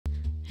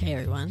Hey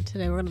everyone,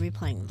 today we're going to be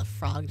playing The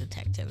Frog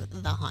Detective,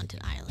 The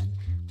Haunted Island.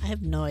 I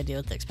have no idea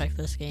what to expect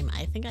for this game.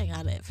 I think I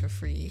got it for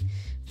free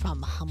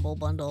from Humble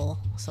Bundle,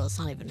 so it's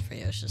not even free.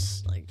 It's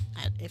just like,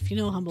 if you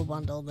know Humble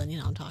Bundle, then you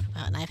know what I'm talking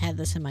about. And I've had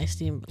this in my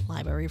Steam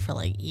library for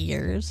like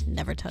years,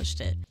 never touched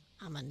it.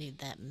 I'm going to need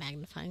that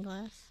magnifying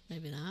glass.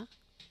 Maybe not.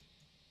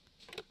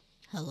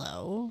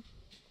 Hello?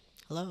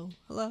 Hello?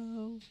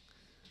 Hello?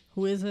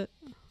 Who is it?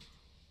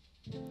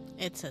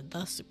 It's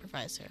the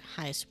supervisor.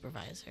 Hi,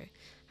 supervisor.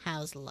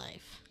 How's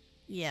life?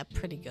 Yeah,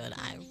 pretty good,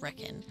 I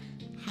reckon.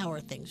 How are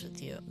things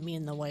with you? Me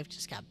and the wife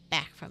just got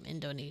back from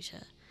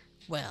Indonesia.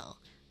 Well,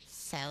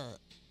 well,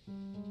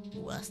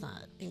 that's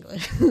not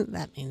English.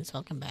 That means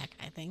welcome back,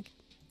 I think.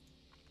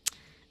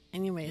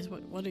 Anyways,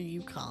 what are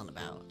you calling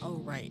about? Oh,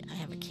 right, I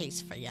have a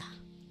case for ya.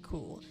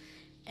 Cool.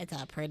 It's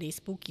a pretty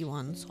spooky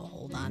one, so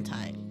hold on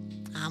tight.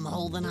 I'm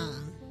holding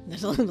on.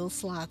 There's a little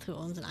sloth who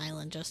owns an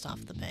island just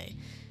off the bay.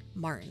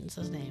 Martin's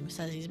his name.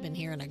 Says he's been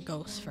hearing a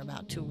ghost for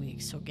about 2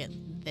 weeks, so get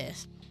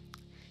this.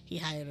 He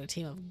hired a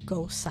team of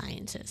ghost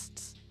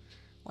scientists.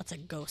 What's a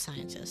ghost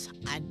scientist?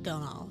 I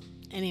don't know.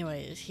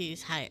 Anyways, he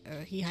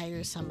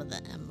hires some of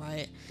them,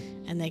 right?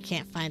 And they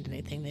can't find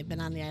anything. They've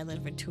been on the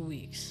island for 2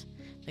 weeks.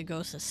 The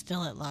ghost is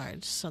still at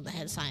large, so the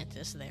head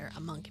scientist there, a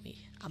monkey,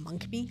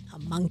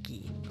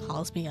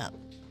 calls me up.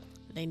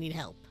 They need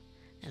help,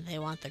 and they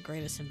want the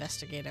greatest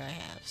investigator I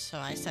have. So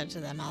I said to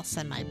them, I'll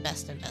send my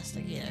best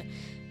investigator,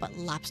 but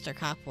Lobster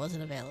Cop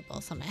wasn't available,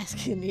 so I'm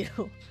asking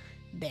you.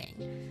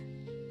 Dang.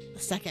 The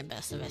second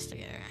best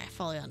investigator. I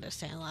fully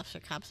understand Lobster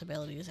Cop's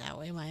abilities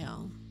outweigh my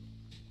own.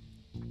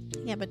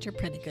 Yeah, but you're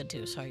pretty good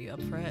too, so are you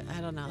up for it?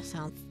 I don't know,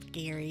 sounds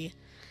scary.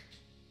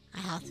 I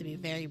have to be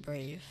very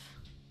brave.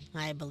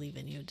 I believe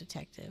in you,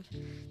 detective.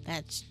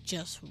 That's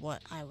just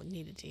what I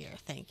needed to hear.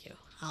 Thank you.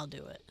 I'll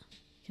do it.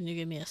 Can you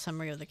give me a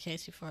summary of the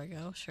case before I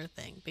go? Sure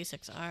thing.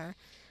 Basics are,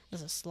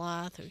 there's a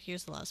sloth who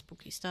hears a lot of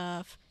spooky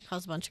stuff,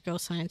 calls a bunch of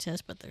ghost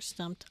scientists, but they're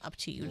stumped. Up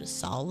to you to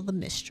solve the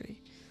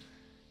mystery.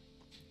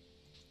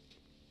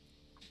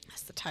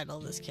 That's the title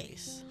of this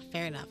case.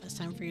 Fair enough. It's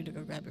time for you to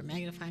go grab your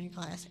magnifying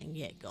glass and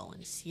get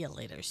going. See you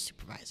later,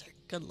 supervisor.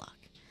 Good luck.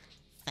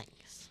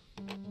 Thanks.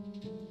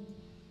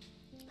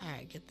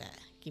 Alright, get that.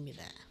 Give me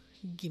that.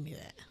 Give me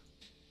that.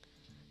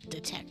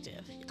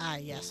 Detective. Ah,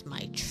 yes,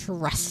 my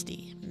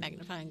trusty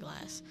magnifying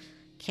glass.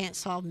 Can't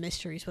solve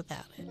mysteries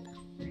without it.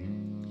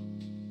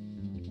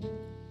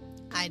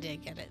 I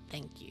did get it.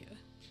 Thank you.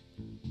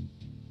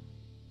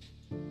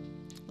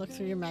 Look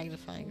through your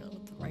magnifying glass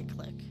with the right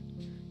click.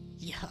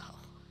 Yo.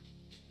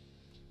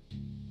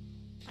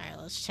 Alright,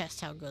 let's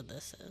test how good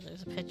this is.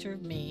 There's a picture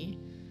of me.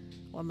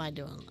 What am I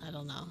doing? I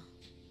don't know.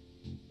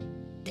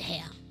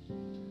 Damn.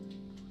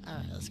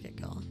 Alright, let's get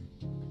going.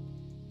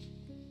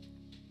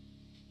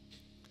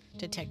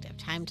 Detective,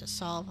 time to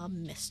solve a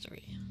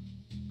mystery.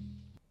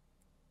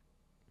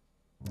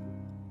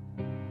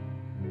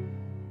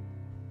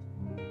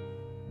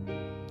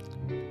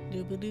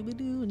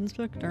 Dooba-dooba-doo,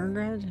 Inspector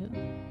Gadget.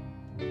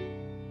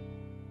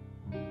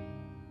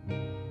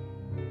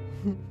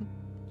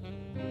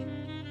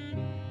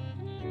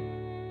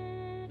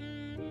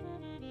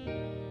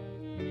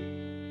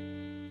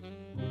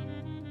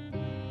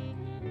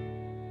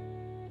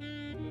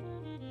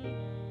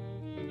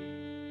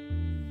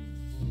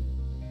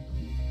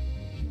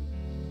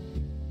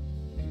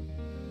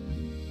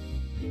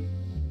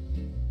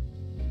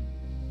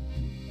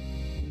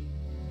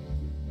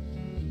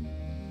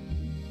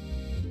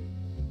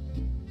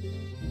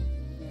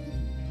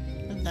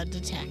 The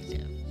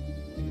detective,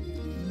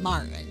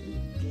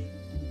 Martin,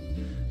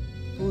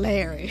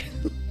 Larry,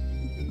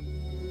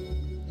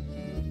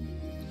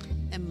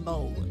 and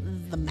Bo,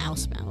 the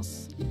mouse,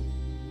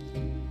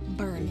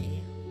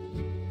 Bernie,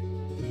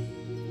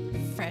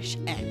 Fresh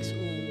X,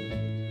 ooh,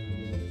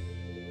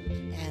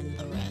 and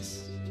the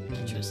rest.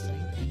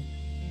 Interesting.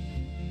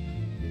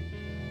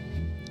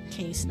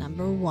 Case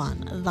number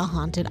 1, the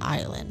haunted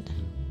island.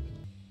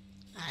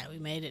 Alright, we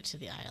made it to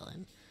the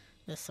island.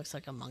 This looks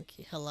like a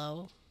monkey.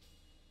 Hello?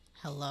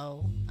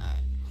 Hello?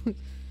 Alright.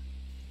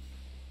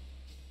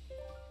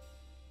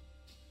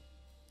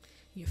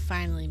 You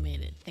finally made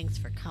it. Thanks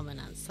for coming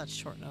on such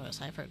short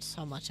notice. I've heard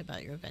so much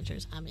about your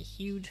adventures. I'm a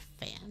huge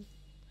fan.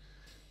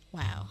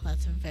 Wow,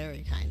 that's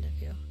very kind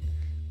of you.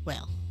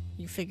 Well,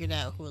 you figured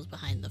out who was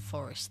behind the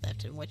forest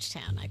theft in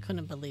Witchtown. I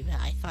couldn't believe it.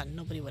 I thought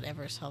nobody would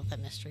ever solve that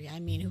mystery. I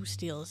mean, who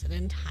steals an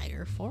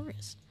entire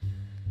forest?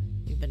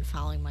 You've been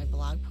following my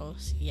blog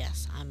posts?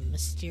 Yes, I'm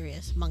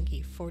Mysterious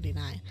Monkey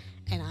 49,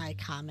 and I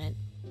comment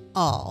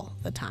all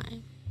the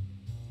time.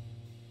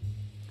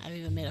 I've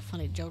even made a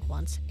funny joke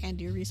once, and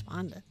you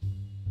responded.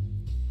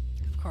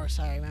 Of course,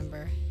 I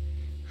remember.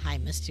 Hi,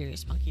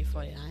 Mysterious Monkey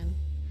 49.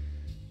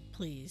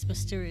 Please,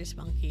 Mysterious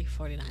Monkey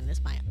 49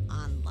 is my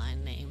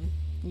online name.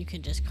 You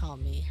can just call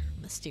me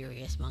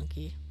Mysterious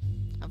Monkey.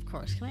 Of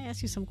course. Can I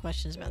ask you some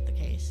questions about the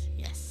case?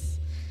 Yes.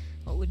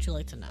 What would you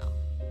like to know?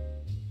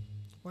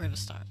 Where to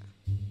start?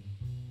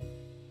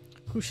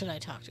 Who should I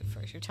talk to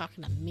first? You're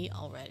talking to me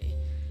already.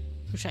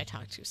 Who should I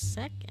talk to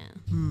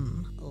second?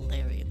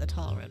 Larry, the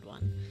tall red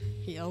one.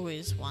 He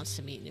always wants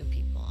to meet new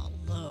people,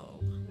 although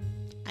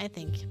I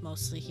think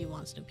mostly he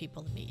wants new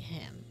people to meet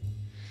him.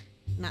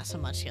 Not so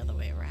much the other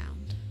way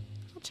around.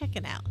 I'll check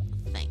it out.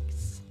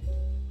 Thanks.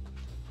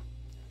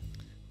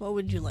 What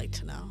would you like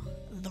to know?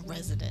 The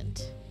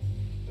resident.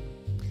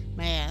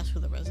 May I ask who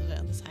the resident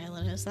of this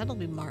island is? That'll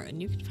be Martin.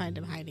 You can find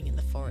him hiding in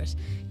the forest.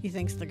 He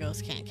thinks the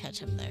ghost can't catch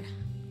him there.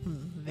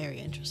 Very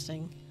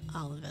interesting.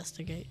 I'll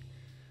investigate.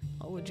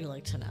 What would you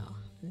like to know?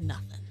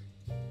 Nothing.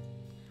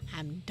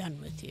 I'm done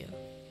with you.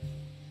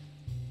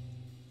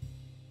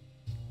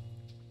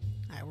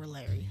 Alright, we're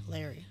Larry.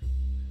 Larry.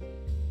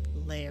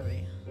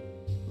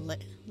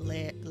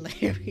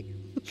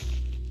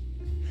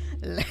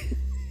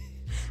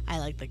 I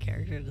like the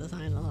character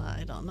design a lot.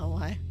 I don't know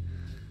why.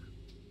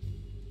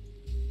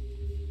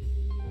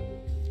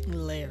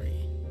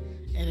 Larry.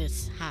 It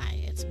is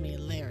hi, it's me,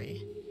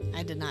 Larry.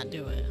 I did not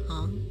do it,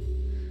 huh?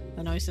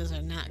 The noises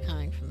are not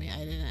coming from me.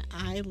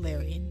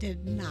 Larry,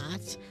 did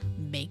not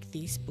make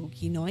these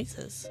spooky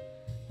noises.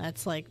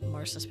 That's like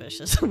more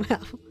suspicious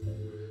somehow.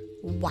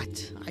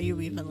 What? Are you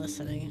even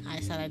listening? I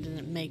said I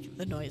didn't make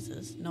the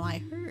noises. No,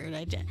 I heard.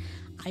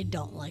 I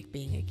don't like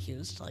being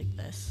accused like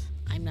this.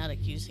 I'm not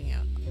accusing you.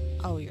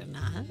 Oh, you're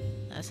not?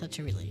 That's such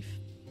a relief.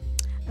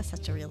 That's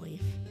such a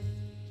relief.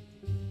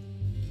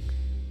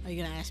 Are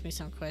you gonna ask me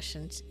some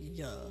questions?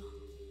 Yeah.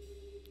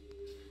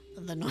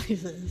 The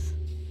noises.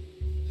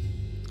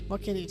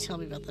 What can you tell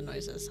me about the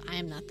noises? I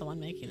am not the one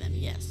making them,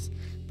 yes.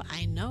 But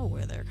I know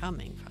where they're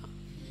coming from.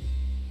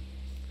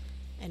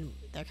 And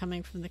they're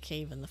coming from the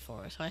cave in the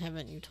forest. Why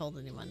haven't you told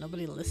anyone?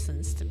 Nobody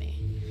listens to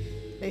me.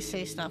 They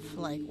say stuff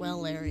like,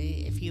 well,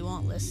 Larry, if you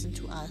won't listen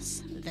to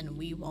us, then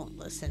we won't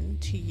listen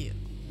to you.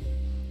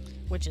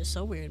 Which is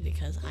so weird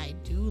because I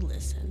do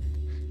listen.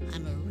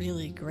 I'm a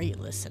really great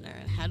listener.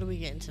 And how do we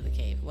get into the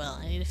cave? Well,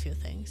 I need a few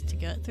things. To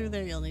get through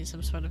there, you'll need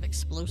some sort of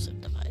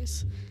explosive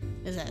device.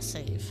 Is that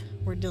safe?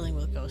 We're dealing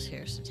with ghosts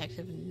here,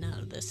 Detective. None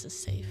of this is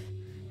safe.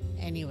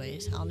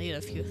 Anyways, I'll need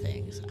a few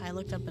things. I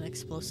looked up an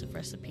explosive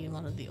recipe in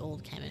one of the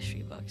old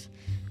chemistry books.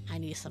 I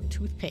need some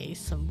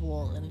toothpaste, some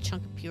wool, and a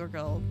chunk of pure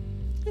gold,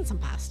 and some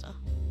pasta.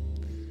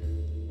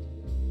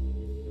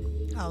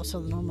 Oh, so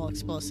the normal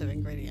explosive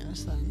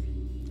ingredients then.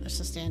 It's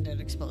a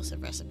standard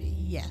explosive recipe.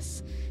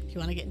 Yes. If you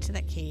want to get into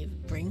that cave,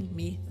 bring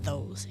me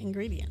those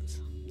ingredients.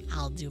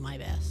 I'll do my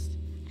best.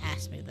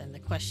 Ask me then the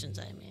questions,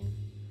 I mean.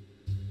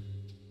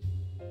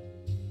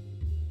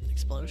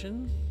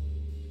 Explosion?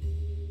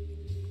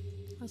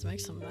 Let's make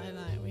some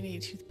night. We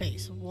need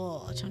toothpaste,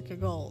 wool, a chunk of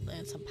gold,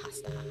 and some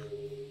pasta.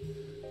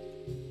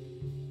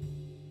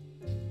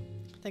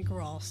 I think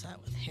we're all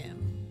set with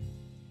him.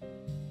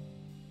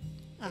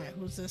 Alright,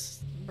 who's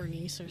this?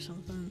 Bernice or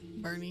something?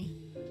 Bernie?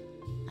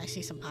 I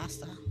see some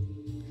pasta.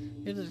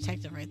 You're the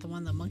detective, right? The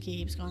one the monkey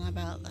keeps going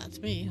about? That's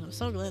me. I'm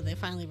so glad they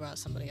finally brought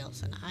somebody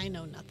else in. I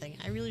know nothing.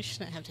 I really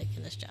shouldn't have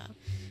taken this job.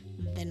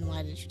 Then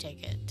why did you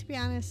take it? To be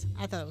honest,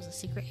 I thought it was a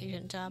secret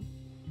agent job.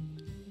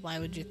 Why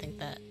would you think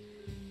that?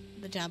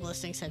 The job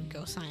listing said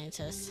ghost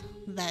scientist.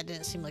 That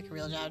didn't seem like a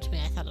real job to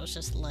me. I thought it was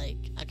just like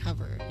a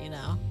cover, you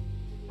know?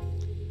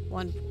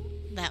 One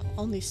that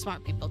only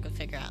smart people could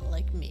figure out,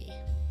 like me.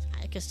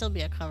 It could still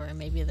be a cover, and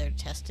maybe they're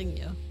testing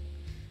you.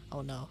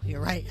 Oh no,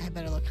 you're right. I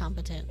better look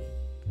competent.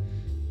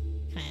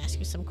 Can I ask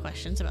you some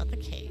questions about the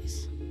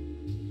case?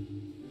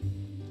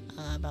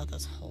 About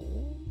this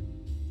hole?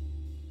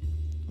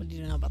 What do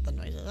you know about the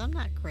noises? I'm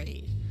not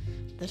great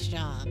at this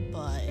job,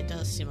 but it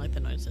does seem like the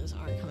noises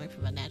aren't coming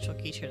from a natural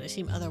creature. They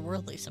seem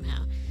otherworldly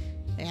somehow.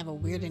 They have a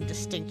weird and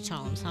distinct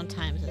tone.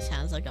 Sometimes it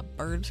sounds like a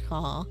bird's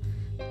call,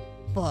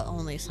 but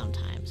only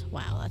sometimes.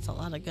 Wow, that's a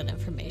lot of good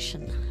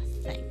information.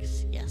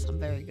 Thanks. Yes, I'm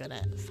very good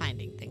at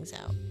finding things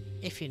out,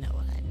 if you know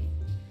what I mean.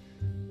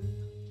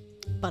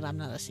 But I'm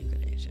not a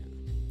secret agent.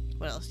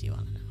 What else do you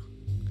want to know?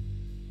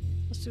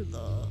 Let's do the...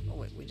 Oh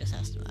wait, we just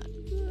asked him that.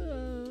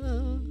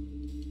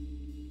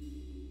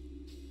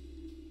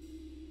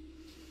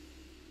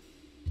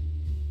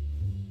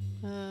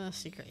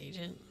 Secret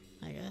agent,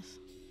 I guess.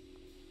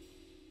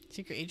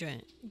 Secret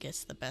agent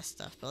gets the best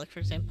stuff. But like, for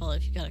example,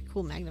 if you got a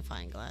cool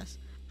magnifying glass,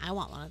 I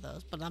want one of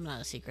those, but I'm not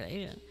a secret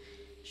agent.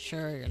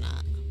 Sure, you're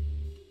not.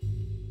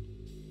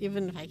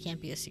 Even if I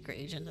can't be a secret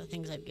agent, the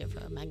things I'd give for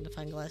a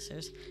magnifying glass,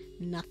 there's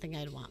nothing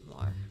I'd want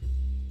more.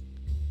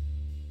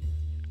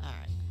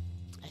 Alright.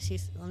 I see.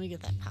 Let me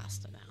get that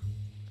pasta now.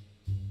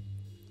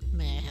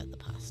 May I have the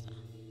pasta?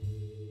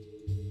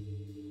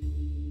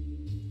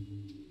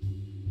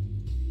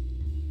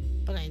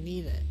 But I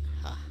need it.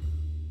 Huh.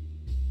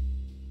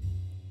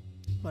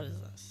 What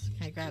is this?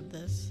 Can I grab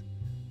this?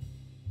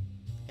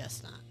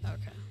 Guess not.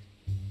 Okay.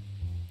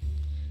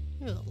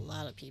 There's a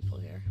lot of people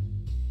here.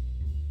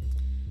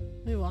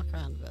 Let me walk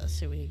around a bit.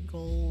 See, we need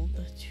gold,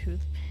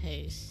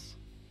 toothpaste,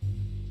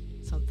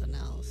 something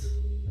else.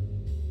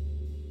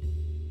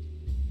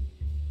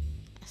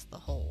 That's the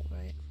hole,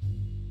 right?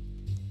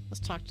 Let's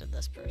talk to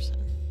this person.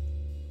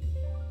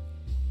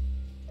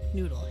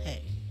 Noodle,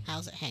 hey,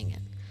 how's it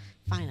hanging?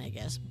 Fine, I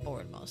guess.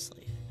 Bored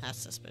mostly. That's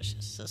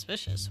suspicious.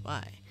 Suspicious?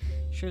 Why?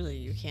 Surely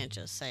you can't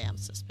just say I'm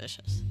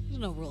suspicious. There's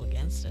no rule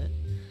against it.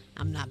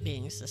 I'm not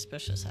being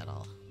suspicious at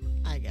all.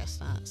 I guess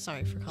not.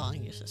 Sorry for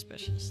calling you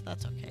suspicious.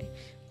 That's okay.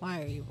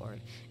 Why are you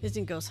bored?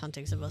 Isn't ghost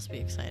hunting supposed to be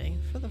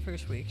exciting? For the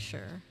first week,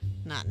 sure.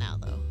 Not now,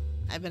 though.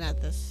 I've been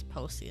at this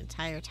post the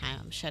entire time.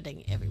 I'm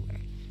shedding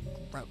everywhere.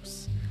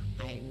 Gross.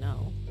 I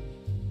know.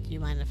 Do you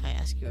mind if I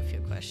ask you a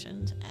few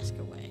questions? Ask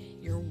away.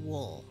 Your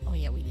wool. Oh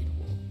yeah, we need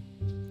wool.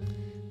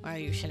 Why are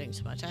you shedding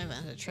so much? I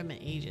haven't had a trim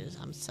in ages.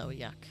 I'm so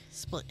yuck.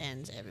 Split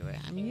ends everywhere.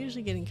 I'm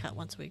usually getting cut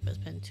once a week, but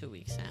it's been 2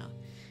 weeks now.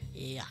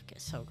 Yuck,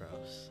 it's so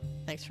gross.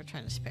 Thanks for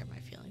trying to spare my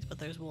feelings, but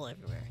there's wool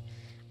everywhere.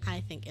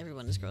 I think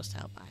everyone is grossed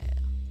out by it.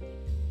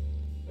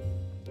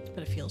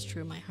 But it feels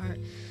true in my heart.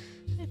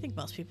 I think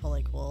most people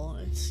like wool.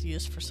 It's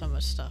used for so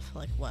much stuff.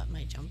 Like what?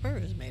 My jumper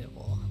is made of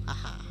wool.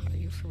 Haha, are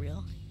you for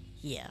real?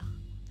 Yeah,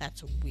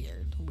 that's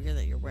weird. Weird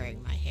that you're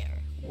wearing my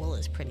hair. Wool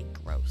is pretty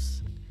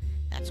gross.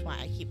 That's why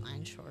I keep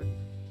mine short.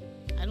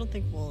 I don't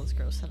think wool is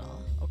gross at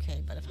all.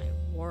 Okay, but if I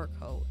wore a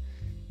coat,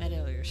 made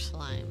out of your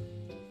slime.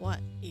 What?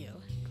 Ew.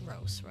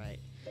 Gross, right?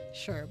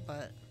 Sure,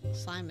 but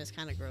slime is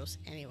kind of gross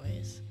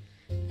anyways.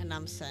 And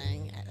I'm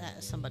saying that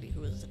as somebody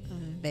who is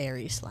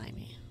very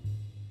slimy.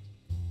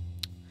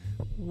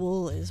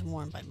 Wool is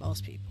worn by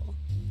most people.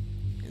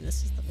 And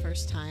this is the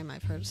first time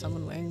I've heard of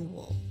someone wearing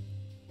wool.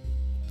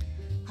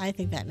 I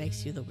think that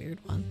makes you the weird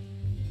one.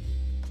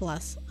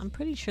 Plus, I'm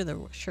pretty sure the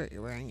shirt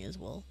you're wearing is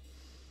wool.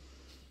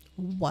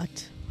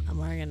 What? I'm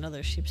wearing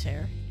another sheep's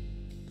hair?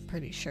 I'm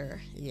pretty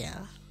sure.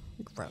 Yeah.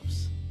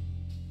 Gross.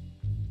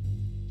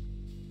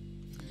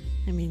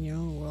 I mean your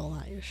own wool,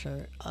 not your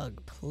shirt. Ugh,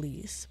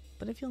 please.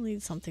 But if you'll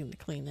need something to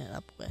clean it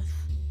up with.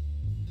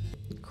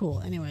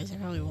 Cool. Anyways, I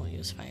probably won't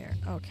use fire.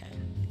 Okay.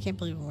 I can't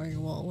believe I'm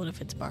wearing wool. What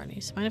if it's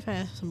Barney's? Mind if I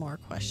ask some more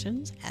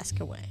questions? Ask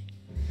away.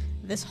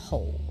 This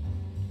hole.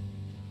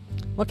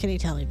 What can you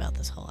tell me about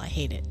this hole? I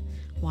hate it.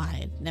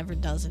 Why? It never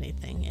does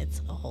anything.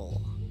 It's a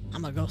hole.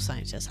 I'm a ghost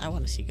scientist. I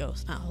want to see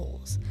ghosts, not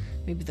holes.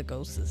 Maybe the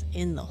ghost is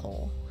in the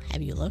hole.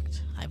 Have you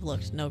looked? I've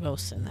looked. No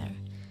ghosts in there.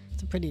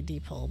 It's a pretty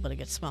deep hole, but it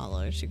gets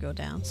smaller as you go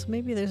down. So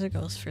maybe there's a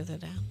ghost further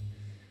down.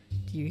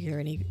 Do you hear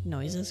any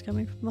noises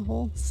coming from the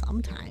hole?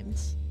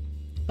 Sometimes.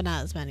 But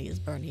not as many as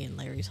Bernie and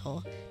Larry's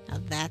hole. Now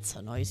that's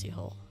a noisy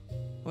hole.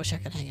 Wish I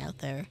could hang out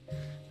there.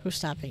 Who's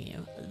stopping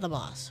you? The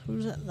boss.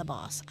 Who's the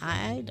boss?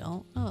 I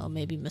don't know.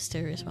 Maybe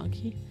Mysterious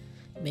Monkey?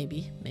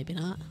 Maybe. Maybe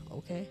not.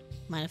 Okay.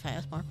 Mind if I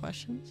ask more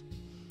questions?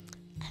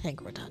 I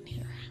think we're done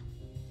here.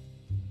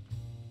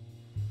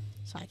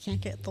 So I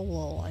can't get the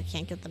wool. I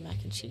can't get the mac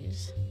and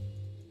cheese.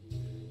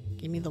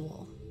 Give me the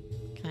wool.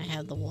 Can I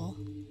have the wool?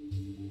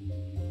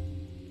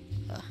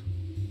 Ugh.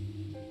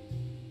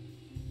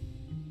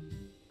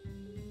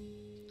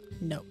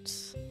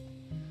 Notes.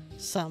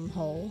 Some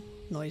hole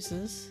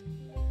noises.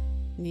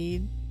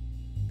 Need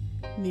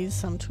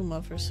some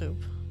tuma for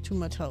soup.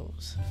 Tuma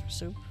toes for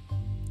soup.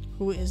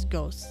 Who is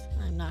ghost?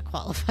 I'm not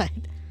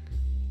qualified.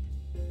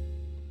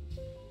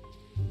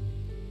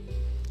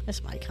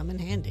 This might come in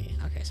handy.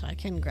 Okay, so I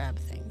can grab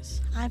things.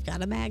 I've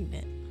got a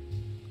magnet.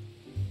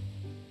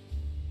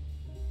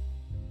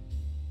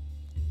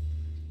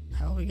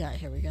 What we got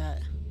here? We got...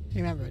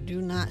 Remember,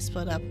 do not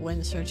split up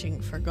when searching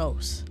for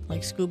ghosts.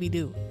 Like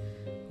Scooby-Doo.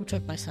 Who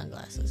took my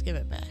sunglasses? Give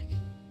it back.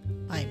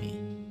 Buy me.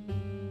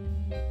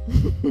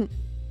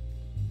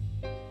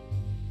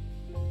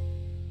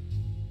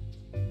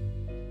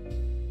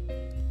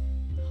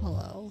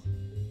 Hello.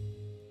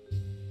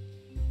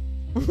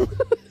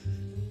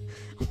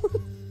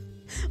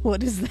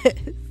 What is this?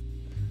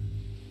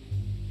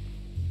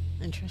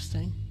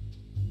 Interesting.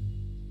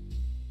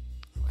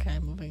 Okay,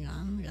 moving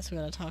on. I guess we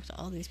gotta talk to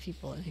all these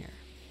people in here.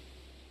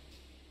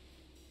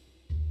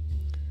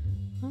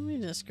 Let me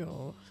just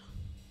go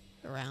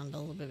around a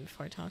little bit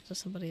before I talk to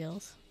somebody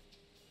else.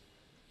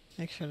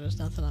 Make sure there's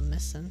nothing I'm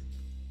missing.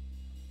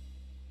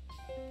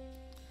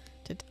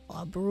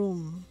 A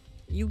broom.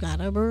 You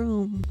got a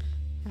broom.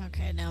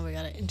 Okay, now we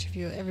gotta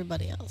interview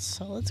everybody else.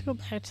 So let's go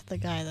back to the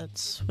guy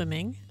that's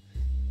swimming.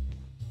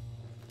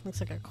 Looks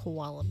like a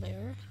koala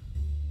bear.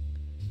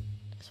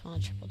 Just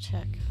want to triple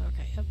check.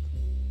 Okay, yep.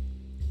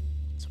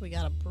 So we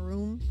got a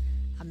broom,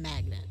 a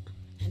magnet,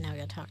 and now we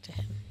gotta talk to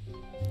him.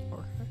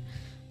 Or her.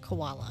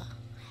 Koala.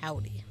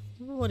 Howdy.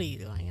 What are you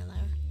doing in there?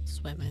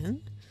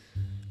 Swimming.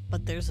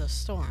 But there's a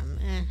storm.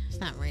 It's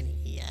not raining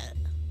yet.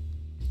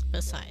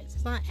 Besides,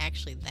 it's not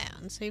actually that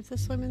unsafe to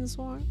swim in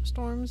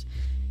storms.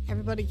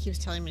 Everybody keeps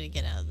telling me to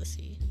get out of the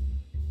sea.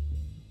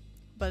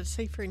 But it's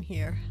safer in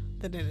here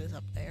than it is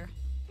up there.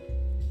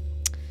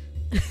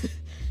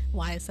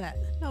 Why is that?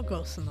 No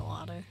ghosts in the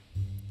water.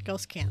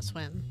 Ghosts can't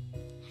swim.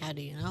 How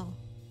do you know?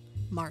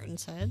 Martin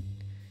said.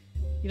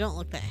 You don't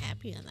look that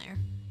happy in there.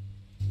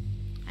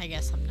 I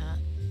guess I'm not.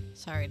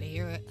 Sorry to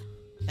hear it.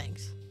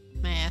 Thanks.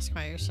 May I ask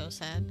why you're so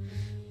sad?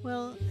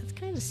 Well, it's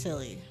kind of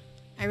silly.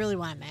 I really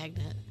want a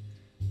magnet.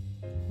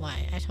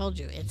 Why? I told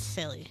you, it's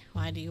silly.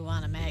 Why do you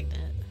want a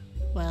magnet?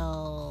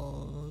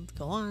 Well,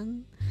 go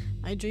on.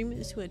 My dream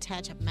is to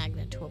attach a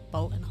magnet to a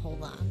boat and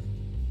hold on.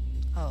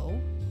 Oh?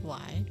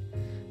 Why?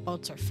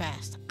 Boats are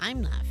fast.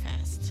 I'm not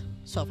fast.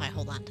 So if I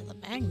hold on to the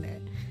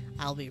magnet,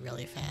 I'll be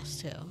really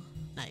fast too.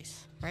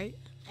 Nice, right?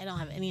 I don't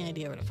have any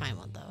idea where to find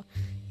one, though.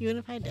 Even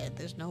if I did,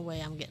 there's no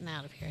way I'm getting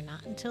out of here,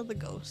 not until the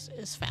ghost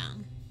is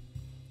found.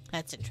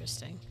 That's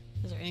interesting.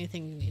 Is there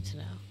anything you need to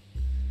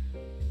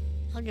know?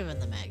 I'll give him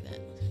the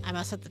magnet. I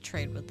must have to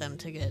trade with them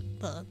to get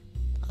the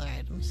other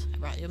items. I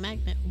brought you a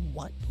magnet.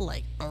 What?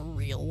 Like a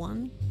real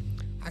one?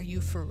 Are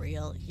you for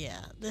real? Yeah,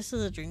 this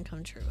is a dream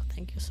come true.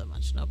 Thank you so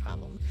much. No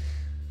problem.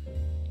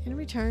 In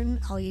return,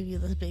 I'll give you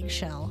this big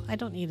shell. I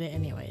don't need it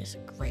anyways.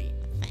 Great,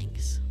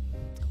 thanks.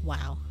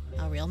 Wow,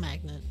 a real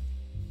magnet.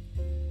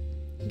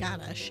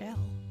 Got a shell.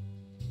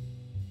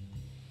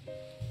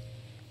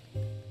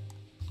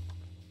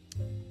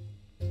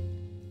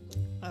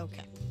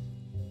 Okay.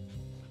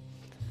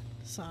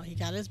 So he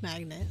got his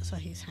magnet, so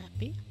he's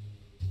happy.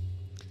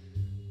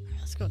 Alright,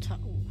 let's go talk.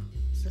 Ooh,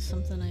 is this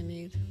something I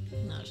need?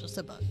 No, it's just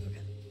a bug.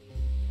 Okay.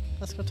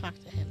 Let's go talk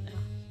to him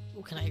now.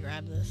 Ooh, can I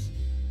grab this?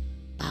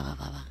 Baba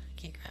baba.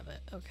 Can't grab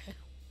it. Okay.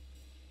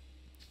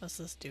 What's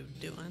this dude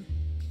doing?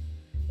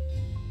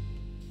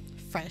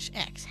 Fresh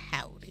X,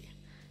 howdy.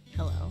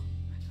 Hello.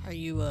 Are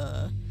you,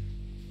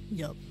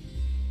 yup.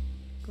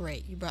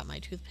 Great, you brought my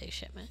toothpaste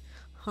shipment.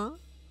 Huh?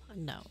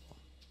 No.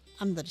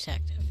 I'm the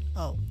detective.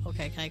 Oh,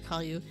 okay, can I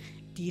call you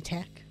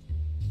D-Tech?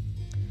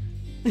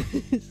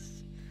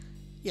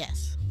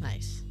 Yes,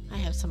 nice. I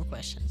have some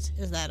questions.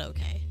 Is that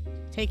okay?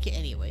 Take it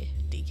anyway,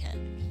 D-Cat.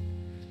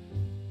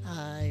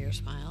 Your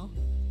smile.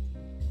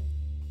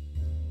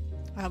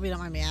 I hope you don't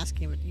mind me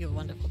asking, but you have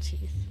wonderful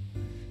teeth.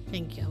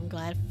 Thank you. I'm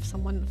glad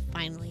someone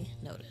finally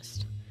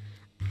noticed.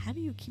 How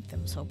do you keep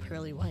them so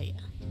pearly white?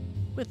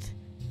 With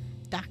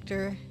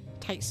Dr.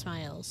 Tight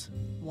Smiles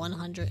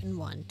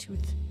 101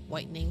 Tooth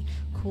Whitening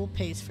Cool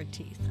Paste for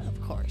Teeth, of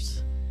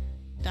course.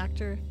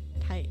 Dr.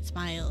 Tight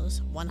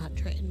Smiles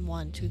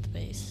 101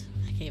 Toothpaste.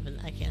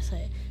 I can't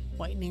say it.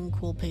 Whitening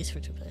Cool Paste for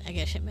Toothpaste. I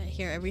get shipment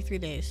here every 3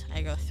 days.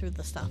 I go through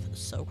the stuff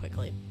so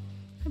quickly.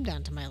 I'm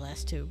down to my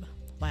last tube.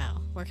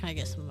 Wow, where can I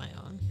get some of my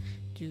own?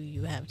 Do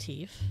you have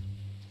teeth?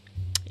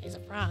 He's a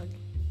frog.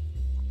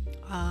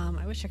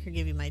 I wish I could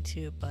give you my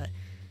tube, but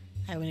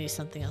I would need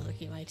something else to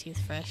keep my teeth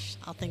fresh.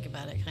 I'll think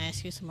about it. Can I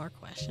ask you some more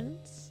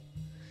questions?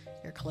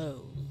 Your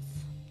clothes.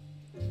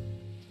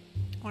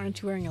 Why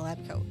aren't you wearing a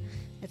lab coat?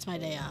 It's my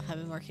day off. I've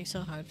been working so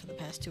hard for the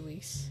past 2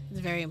 weeks. It's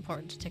very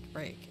important to take a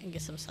break and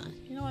get some sun.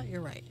 You know what?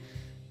 You're right.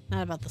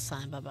 Not about the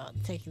sun, but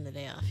about taking the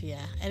day off.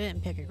 Yeah, I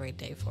didn't pick a great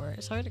day for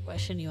it. Sorry to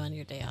question you on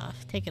your day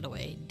off. Take it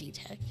away,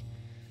 D-Tech.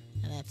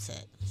 And that's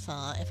it. So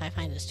if I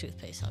find his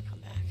toothpaste, I'll come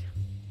back.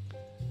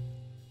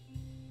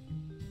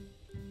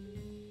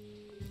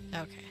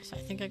 Okay, so I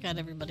think I got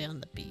everybody on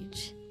the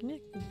beach. Give me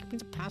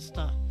the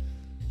pasta.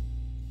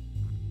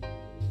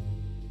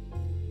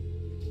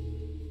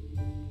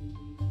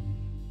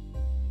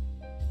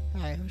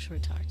 Alright, who should we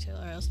talk to?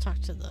 Alright, let's talk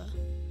to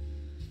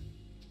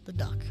the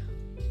duck.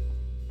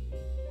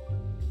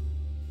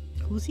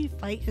 Who's he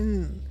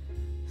fighting?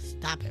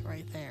 Stop it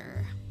right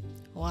there.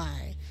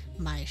 Why?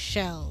 My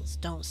shells.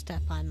 Don't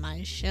step on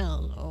my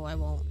shells. Oh, I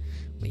won't.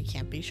 We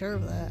can't be sure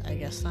of that. I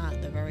guess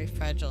not. They're very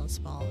fragile and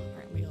small,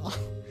 aren't we all?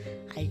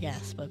 I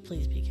guess, but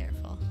please be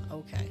careful.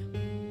 Okay.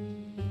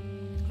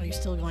 Are you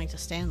still going to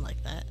stand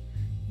like that?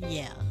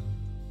 Yeah.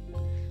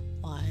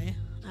 Why?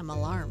 I'm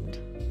alarmed.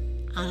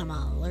 I'm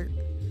on alert.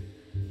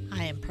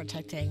 I am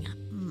protecting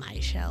my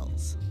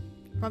shells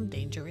from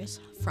dangerous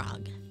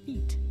frog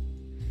feet.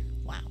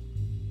 Wow.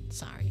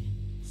 Sorry.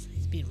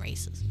 He's being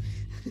racist.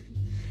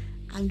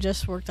 I'm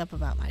just worked up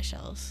about my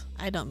shells.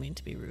 I don't mean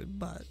to be rude,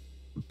 but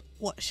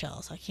what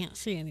shells? I can't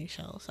see any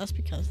shells. That's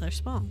because they're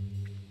small.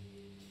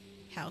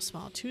 How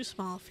small? Too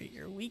small for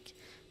your weak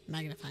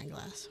magnifying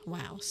glass.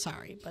 Wow,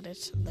 sorry, but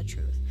it's the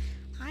truth.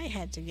 I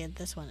had to get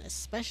this one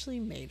especially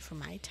made for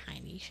my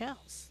tiny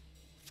shells.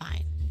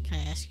 Fine. Can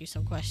I ask you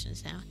some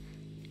questions now?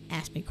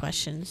 Ask me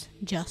questions.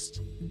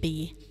 Just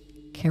be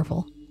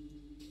careful.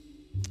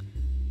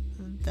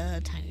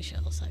 The tiny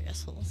shells, I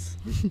guess.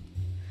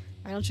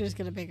 Why don't you just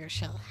get a bigger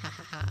shell? Ha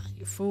ha ha,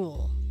 you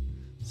fool.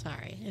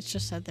 Sorry, it's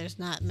just that there's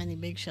not many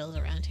big shells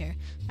around here.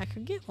 If I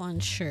could get one,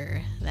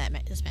 sure,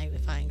 this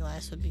magnifying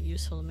glass would be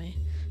useful to me.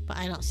 But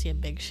I don't see a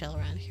big shell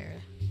around here.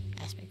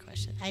 Ask me a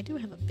question. I do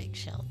have a big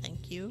shell,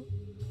 thank you.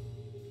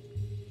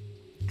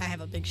 I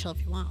have a big shell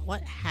if you want.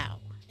 What? How?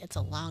 It's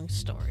a long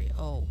story.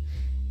 Oh,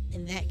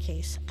 in that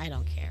case, I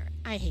don't care.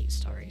 I hate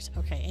stories.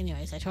 Okay,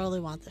 anyways, I totally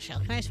want the shell.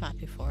 Can I swap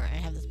before I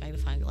have this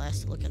magnifying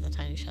glass to look at the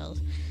tiny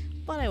shells?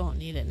 But I won't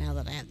need it now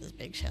that I have this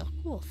big shell.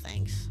 Cool,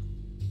 thanks.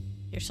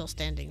 You're still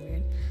standing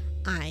weird.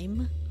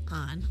 I'm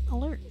on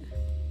alert.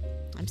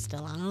 I'm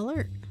still on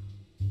alert.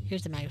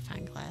 Here's the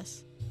magnifying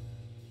glass.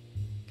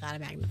 Got a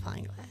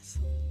magnifying glass.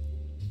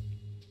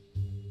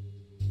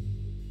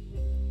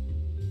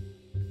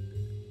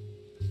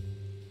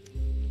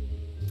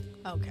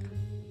 Okay.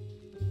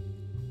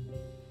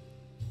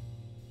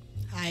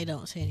 I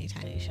don't see any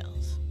tiny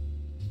shells.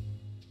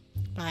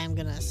 But I'm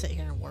gonna sit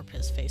here and warp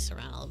his face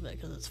around a little bit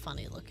because it's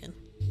funny looking.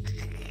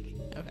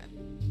 Okay.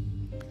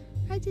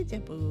 Hi,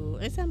 Boo.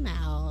 It's a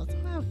mouse.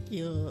 How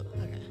cute.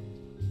 Okay.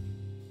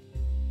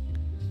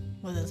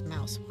 What does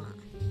mouse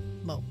want?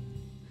 Whoa.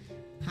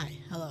 Hi.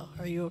 Hello.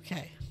 Are you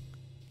okay?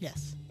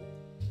 Yes.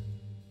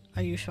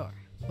 Are you sure?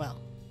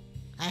 Well,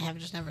 I have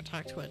just never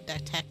talked to a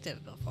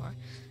detective before.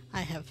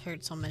 I have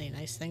heard so many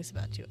nice things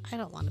about you. I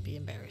don't want to be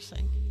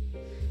embarrassing.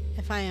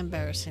 If I am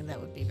embarrassing,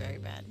 that would be very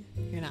bad.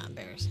 You're not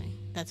embarrassing.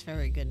 That's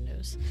very good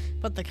news.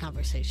 But the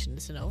conversation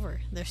isn't over.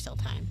 There's still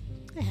time.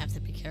 I have to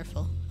be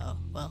careful. Oh,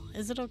 well,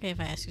 is it okay if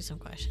I ask you some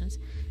questions?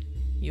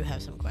 You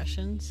have some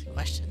questions?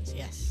 Questions,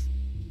 yes.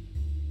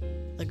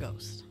 The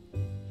ghost.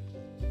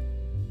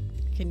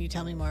 Can you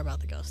tell me more about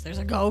the ghost? There's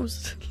a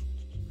ghost?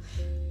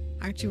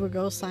 Aren't you a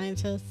ghost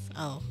scientist?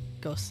 Oh,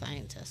 ghost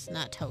scientist,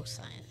 not toast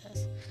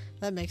scientist.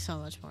 That makes so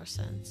much more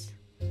sense.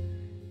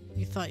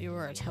 You thought you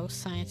were a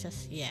toast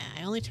scientist? Yeah,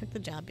 I only took the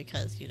job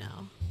because,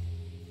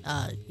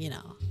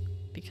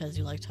 because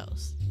you like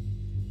toast.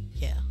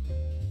 Yeah.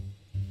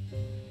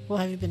 Well,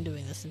 have you been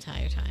doing this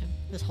entire time?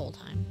 This whole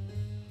time?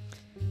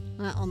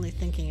 Not only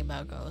thinking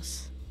about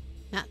ghosts.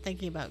 Not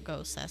thinking about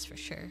ghosts, that's for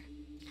sure.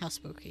 How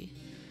spooky.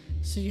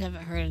 So you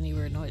haven't heard any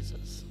weird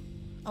noises?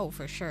 Oh,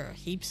 for sure.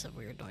 Heaps of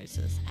weird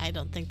noises. I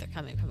don't think they're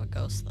coming from a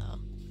ghost, though.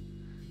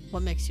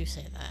 What makes you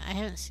say that? I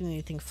haven't seen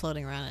anything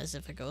floating around as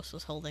if a ghost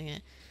was holding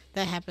it.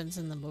 That happens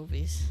in the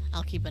movies.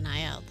 I'll keep an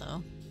eye out,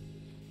 though.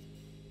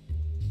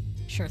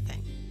 Sure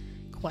thing.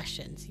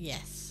 Questions?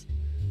 Yes.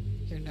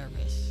 You're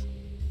nervous.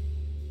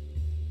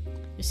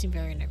 You seem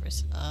very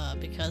nervous.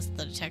 Because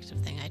the detective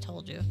thing I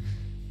told you.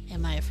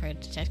 Am I afraid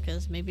of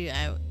detectives? Maybe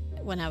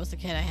when I was a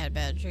kid, I had a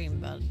bad dream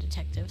about a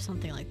detective.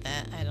 Something like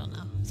that. I don't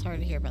know. It's hard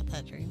to hear about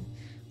that dream.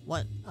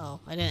 What? Oh,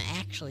 I didn't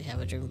actually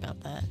have a dream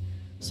about that.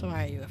 So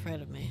why are you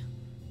afraid of me?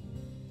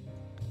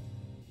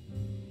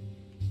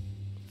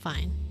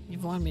 Fine.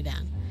 You've worn me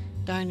down.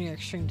 Darn your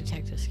extreme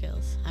detective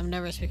skills. I'm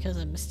nervous because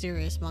of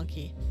Mysterious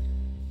Monkey.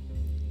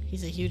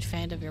 He's a huge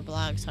fan of your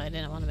blog, so I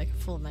didn't want to make a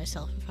fool of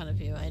myself in front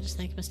of you. I just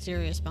think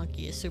Mysterious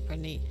Monkey is super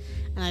neat,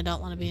 and I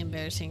don't want to be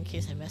embarrassing in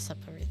case I mess up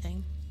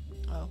everything.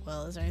 Oh,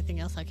 well, is there anything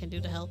else I can do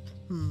to help?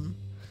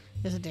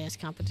 There's a dance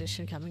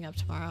competition coming up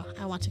tomorrow.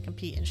 I want to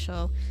compete and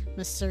show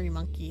Mystery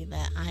Monkey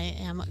that I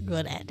am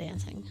good at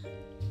dancing.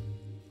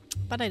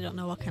 But I don't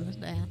know what kind of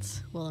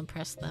dance will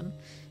impress them.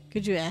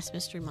 Could you ask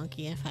Mystery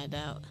Monkey and find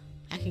out?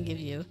 I can give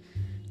you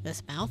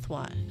this mouse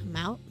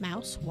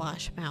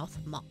wash mouth.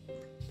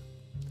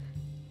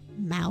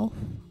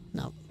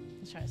 No,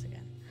 let's try this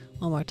again.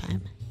 One more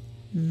time.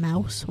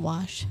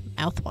 Mouthwash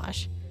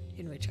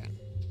in return.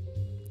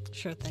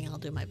 Sure thing, I'll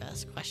do my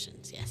best.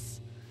 Questions,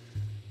 yes.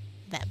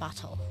 That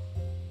bottle.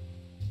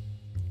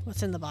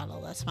 What's in the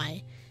bottle? That's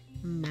my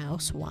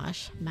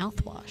mouthwash.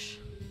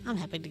 I'm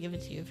happy to give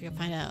it to you if you can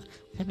find out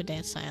what type of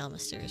dance style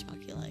Mysterious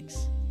Monkey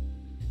likes.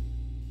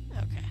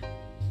 Okay.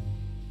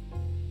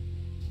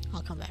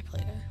 I'll come back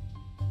later.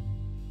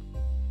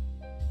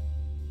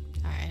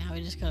 Alright, now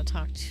we just gotta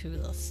talk to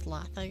the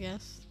sloth, I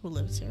guess, who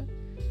lives here.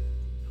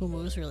 Who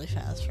moves really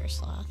fast for a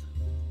sloth.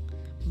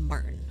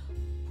 Martin.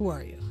 Who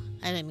are you?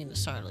 I didn't mean to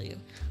startle you.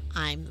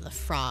 I'm the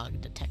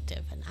frog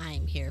detective, and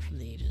I'm here from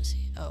the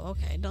agency. Oh,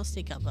 okay. Don't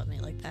sneak up on me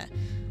like that.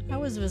 I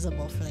was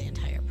visible for the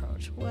entire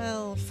approach.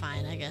 Well,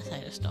 fine. I guess I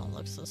just don't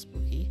look so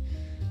spooky.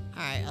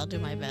 Alright, I'll do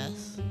my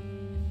best.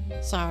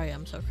 Sorry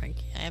I'm so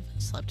cranky. I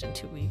haven't slept in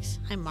 2 weeks.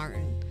 I'm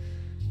Martin,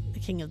 the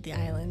king of the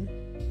island.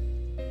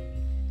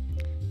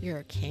 You're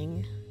a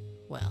king?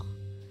 Well,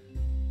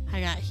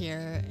 I got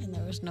here and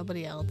there was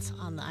nobody else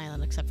on the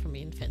island except for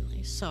me and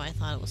Finley, so I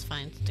thought it was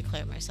fine to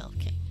declare myself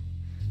king.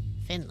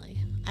 Finley?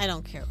 I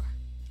don't care.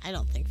 I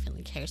don't think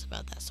Finley cares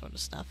about that sort of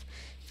stuff.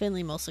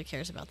 Finley mostly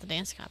cares about the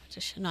dance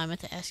competition. No, I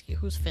meant to ask you,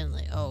 who's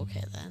Finley? Oh,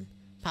 okay then.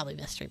 Probably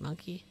Mystery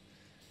Monkey.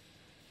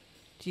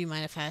 Do you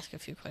mind if I ask a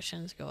few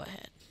questions? Go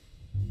ahead.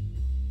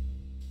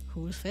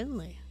 Who's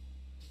Finley?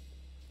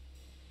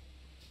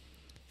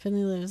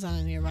 Finley lives on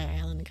a nearby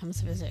island and comes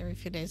to visit every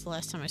few days. The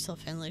last time I saw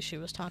Finley, she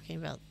was talking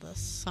about the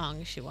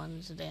song she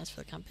wanted to dance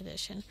for the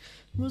competition.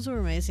 Moves were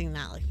amazing,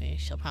 not like me.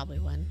 She'll probably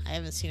win. I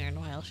haven't seen her in a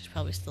while. She's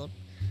probably still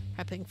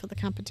prepping for the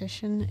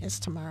competition. It's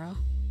tomorrow.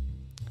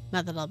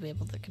 Not that I'll be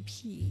able to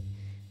compete.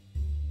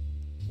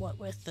 What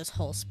with this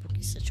whole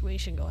spooky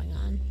situation going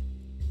on.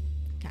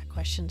 Got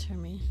questions for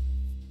me?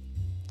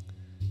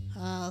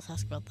 Let's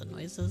ask about the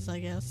noises, I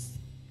guess.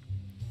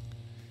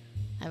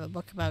 I have a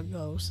book about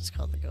ghosts. It's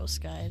called The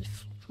Ghost Guide.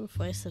 Proof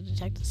Voice the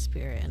Detective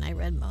Spirit, and I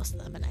read most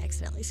of them and I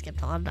accidentally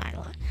skipped a lot of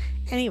dialogue.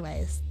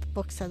 Anyways, the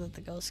book said that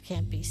the ghosts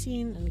can't be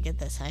seen, and get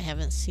this, I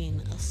haven't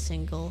seen a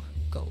single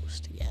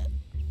ghost yet.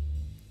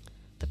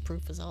 The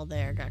proof is all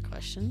there. Got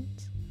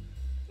questions?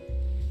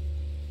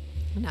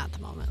 Not at the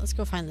moment. Let's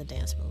go find the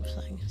dance move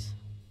things.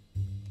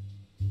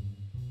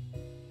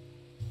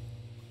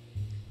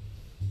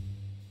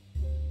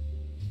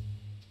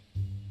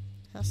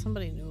 Is that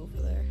somebody new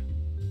over there?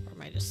 Or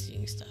am I just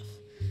seeing stuff?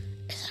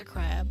 It's a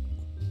crab.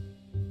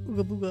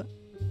 Ooga booga.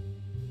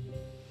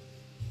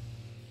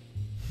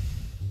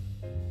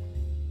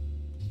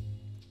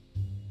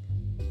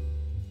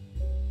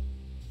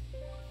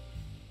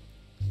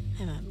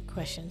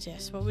 Questions,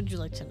 yes. What would you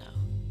like to know?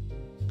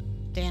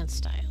 Dance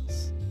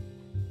styles.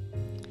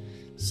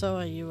 So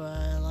are you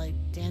like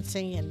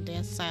dancing and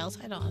dance styles?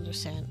 I don't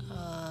understand.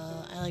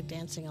 I like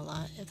dancing a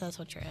lot, if that's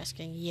what you're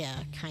asking. Yeah,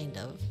 kind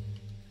of.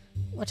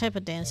 What type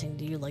of dancing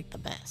do you like the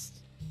best?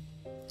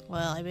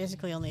 Well, I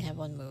basically only have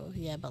one move.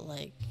 Yeah, but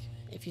like,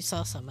 if you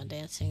saw someone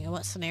dancing, in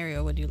what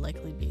scenario would you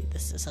likely be?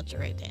 This is such a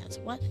great dance.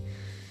 What?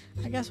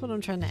 I guess what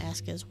I'm trying to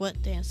ask is,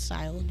 what dance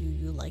style do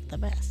you like the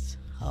best?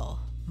 Oh,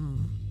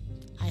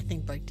 I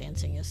think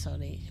breakdancing is so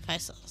neat. If I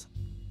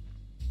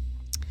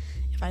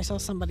saw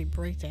somebody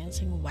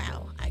breakdancing,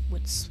 wow, I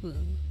would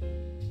swoon.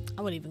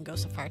 I would even go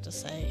so far to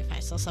say, if I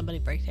saw somebody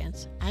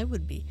breakdance, I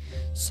would be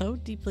so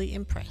deeply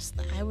impressed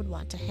that I would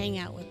want to hang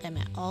out with them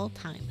at all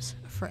times,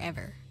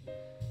 forever.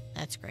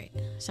 That's great.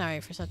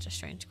 Sorry for such a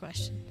strange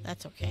question.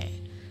 That's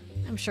okay.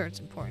 I'm sure it's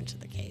important to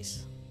the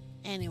case.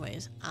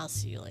 Anyways, I'll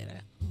see you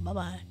later.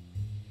 Bye-bye.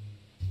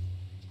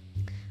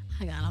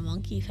 I got a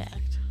monkey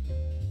fact.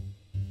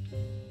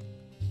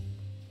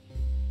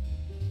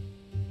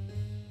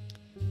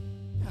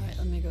 Alright,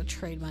 let me go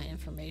trade my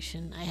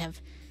information. I have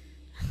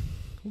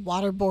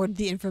waterboarded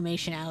the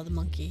information out of the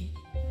monkey,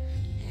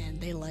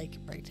 and they like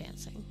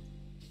breakdancing.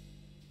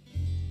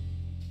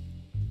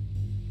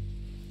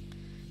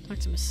 Talk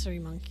to Mystery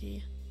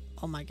Monkey.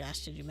 Oh my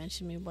gosh, did you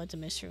mention me? What did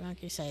Mystery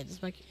Monkey say?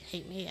 Does Monkey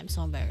hate me? I'm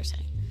so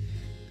embarrassing.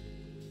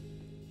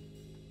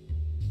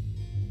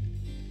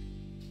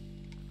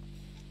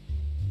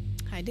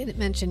 I didn't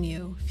mention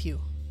you. Phew.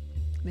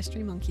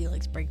 Mystery Monkey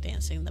likes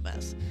breakdancing the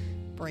best.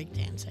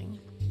 Breakdancing.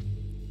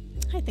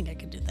 I think I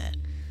could do that.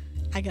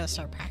 I gotta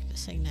start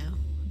practicing now,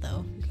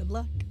 though. Good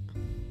luck.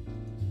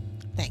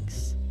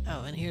 Thanks.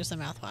 Oh, and here's the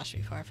mouthwash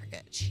before I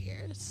forget.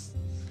 Cheers.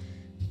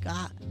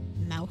 Got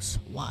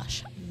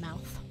mouthwash.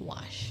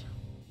 Mouthwash.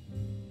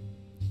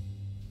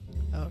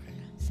 Okay,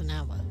 so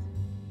now what?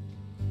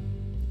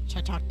 Should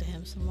I talk to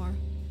him some more?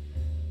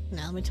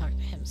 Now let me talk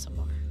to him some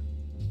more.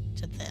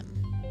 To them.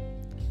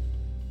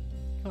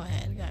 Go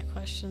ahead, got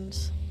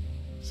questions?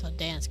 So,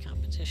 dance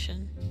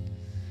competition.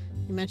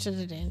 You mentioned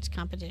a dance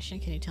competition.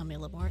 Can you tell me a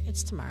little more?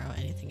 It's tomorrow.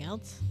 Anything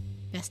else?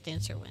 Best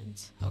dancer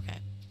wins. Okay,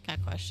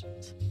 got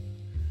questions.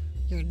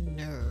 Your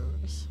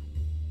nerves.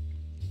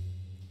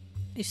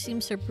 You seem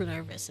super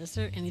nervous. Is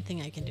there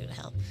anything I can do to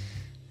help?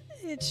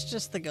 It's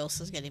just the ghost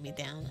is getting me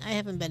down. I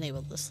haven't been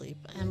able to sleep.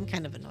 I'm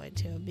kind of annoyed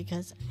too,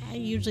 because I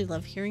usually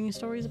love hearing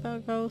stories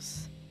about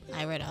ghosts.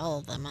 I read all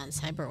of them on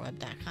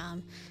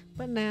cyberweb.com,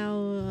 but now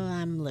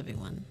I'm living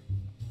one.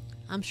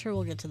 I'm sure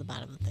we'll get to the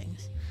bottom of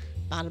things.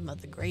 Bottom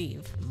of the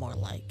grave, more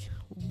like.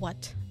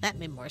 What? That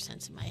made more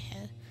sense in my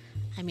head.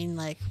 I mean,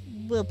 like,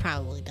 we'll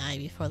probably die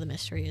before the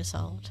mystery is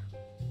solved.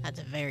 That's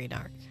very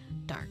dark.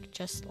 Dark,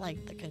 just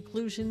like the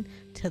conclusion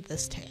to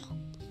this tale.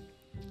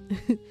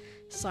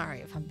 Sorry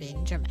if I'm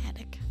being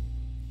dramatic.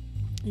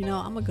 You know,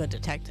 I'm a good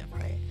detective,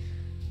 right?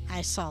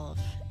 I solve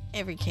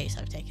every case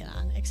I've taken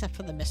on, except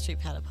for the mystery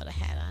of how to put a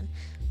hat on.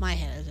 My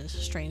head is a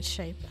strange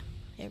shape.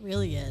 It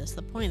really is.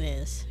 The point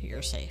is,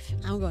 you're safe.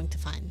 I'm going to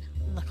find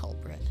the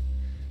culprit.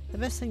 The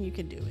best thing you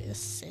can do is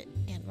sit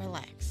and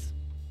relax.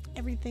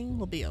 Everything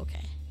will be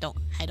okay.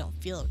 I don't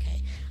feel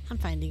okay. I'm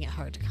finding it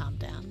hard to calm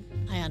down.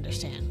 I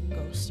understand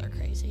ghosts are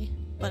crazy,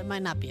 but it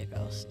might not be a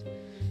ghost.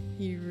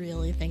 You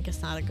really think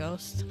it's not a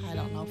ghost? I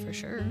don't know for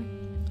sure.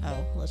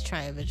 Oh, let's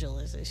try a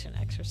visualization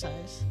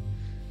exercise.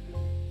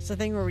 It's the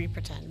thing where we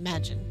pretend.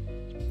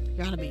 Imagine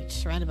you're on a beach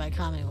surrounded by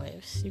calming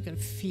waves. You can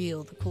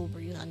feel the cool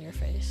breeze on your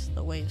face.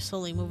 The waves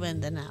slowly move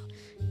in then out.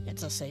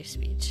 It's a safe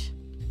beach.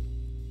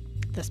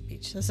 This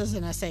beach. This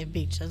isn't a safe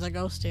beach. There's a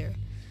ghost here.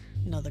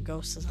 No, the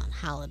ghost is on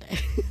holiday.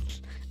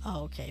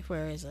 Oh, okay.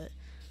 Where is it?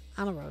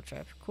 On a road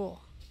trip.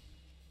 Cool.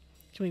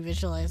 Can we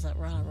visualize that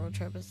we're on a road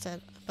trip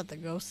instead? But the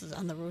ghost is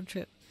on the road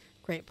trip.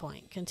 Great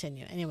point.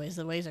 Continue. Anyways,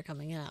 the waves are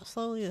coming in and out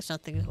slowly. There's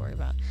nothing to worry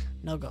about.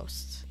 No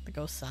ghosts. The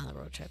ghost is on the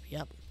road trip.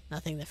 Yep.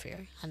 Nothing to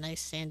fear. A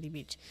nice sandy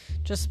beach.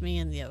 Just me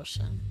and the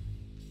ocean.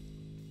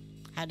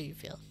 How do you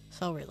feel?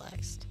 So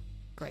relaxed.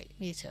 Great.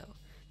 Me too.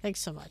 Thanks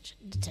so much,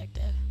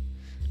 detective.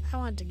 I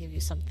want to give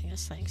you something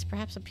as thanks.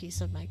 Perhaps a piece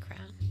of my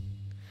crown.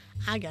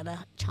 I got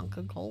a chunk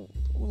of gold.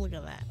 Ooh, look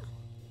at that.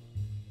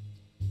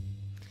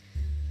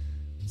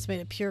 It's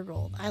made of pure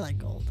gold. I like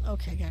gold.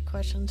 Okay, got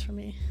questions for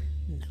me?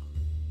 No.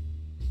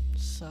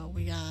 So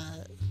we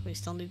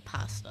still need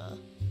pasta.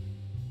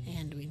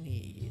 And we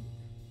need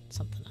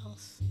something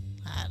else.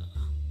 I don't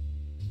know.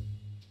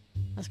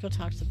 Let's go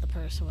talk to the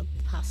person with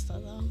the pasta,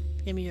 though.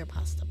 Give me your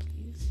pasta,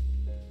 please.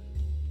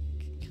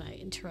 Can I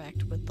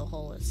interact with the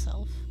hole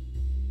itself?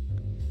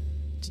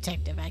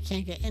 Detective, I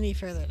can't get any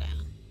further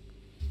down.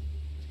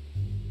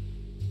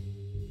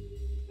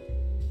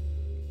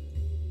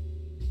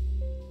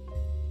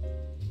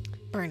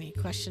 Bernie,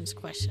 questions.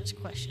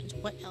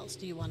 What else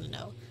do you want to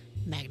know?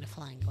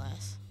 Magnifying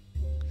glass.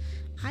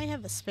 I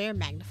have a spare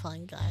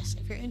magnifying glass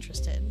if you're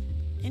interested.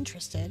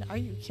 Interested? Are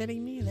you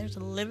kidding me? There's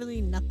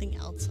literally nothing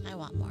else I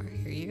want more.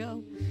 Here you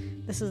go.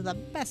 This is the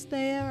best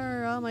day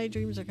ever. All my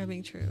dreams are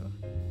coming true.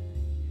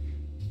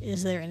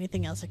 Is there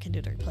anything else I can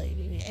do to play?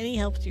 Do you need any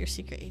help with your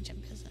secret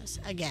agent business?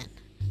 Again,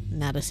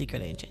 not a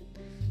secret agent.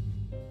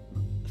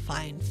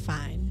 Fine.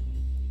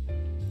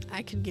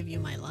 I could give you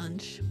my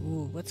lunch.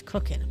 Ooh, what's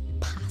cooking?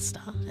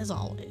 Pasta, as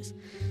always.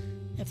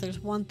 If there's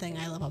one thing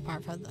I love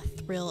apart from the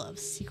thrill of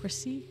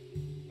secrecy,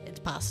 it's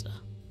pasta.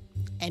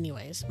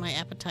 Anyways, my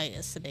appetite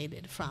is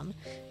sedated from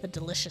the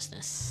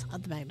deliciousness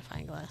of the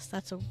magnifying glass.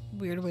 That's a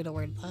weird way to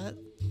word that.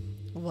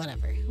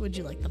 Whatever. Would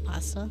you like the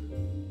pasta?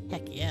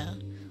 Heck yeah.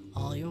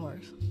 All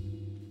yours.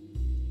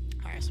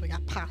 Alright, so we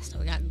got pasta.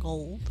 We got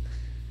gold.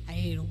 I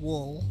need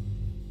wool.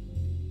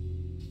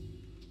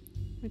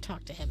 Let me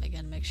talk to him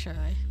again, make sure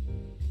I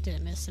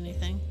didn't miss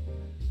anything.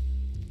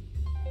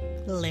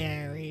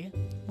 Larry.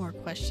 More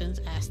questions?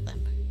 Ask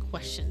them.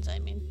 Questions, I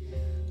mean.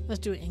 Let's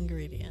do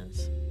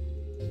ingredients.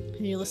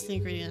 Can you list the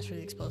ingredients for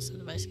the explosive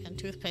device again?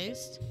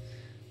 Toothpaste,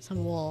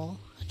 some wool,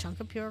 a chunk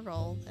of pure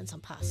gold, and some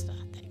pasta.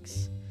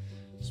 Thanks.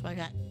 So I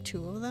got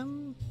 2 of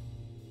them.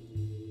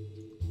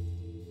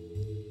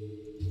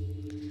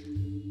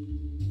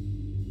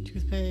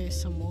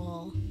 Toothpaste, some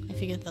wool.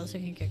 If you get those, you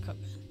can get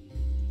cooking.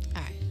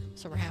 Alright,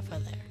 so we're halfway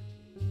there.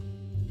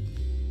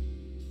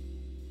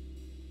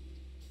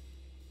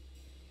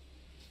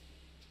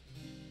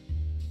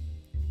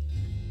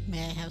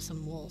 May I have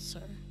some wool,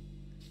 sir?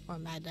 Or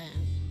madame?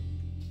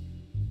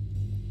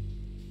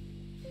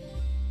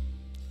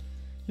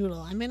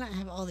 Noodle, I may not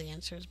have all the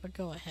answers, but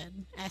go ahead.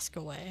 Ask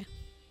away.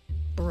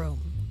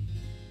 Broom.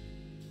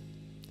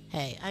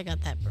 Hey, I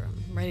got that broom.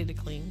 Ready to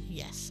clean?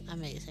 Yes.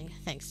 Amazing.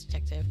 Thanks,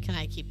 detective. Can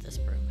I keep this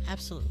broom?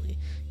 Absolutely.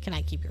 Can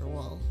I keep your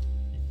wool?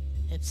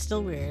 It's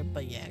still weird,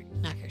 but yeah,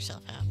 knock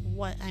yourself out.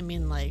 What? I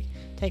mean, like,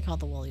 take all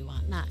the wool you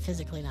want, not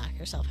physically knock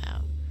yourself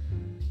out.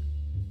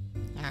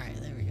 Alright,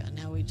 there we go.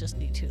 Now we just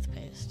need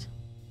toothpaste.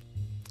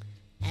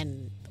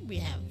 And we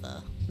have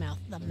the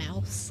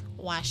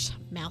mouthwash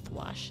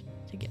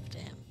to give to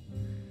him.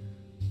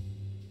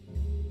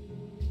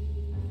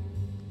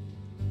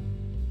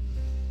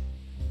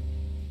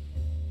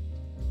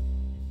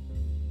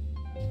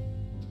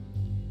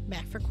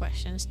 Back for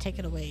questions. Take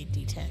it away,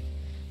 D-Tech.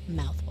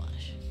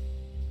 Mouthwash.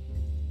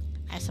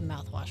 I have some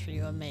mouthwash for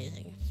you.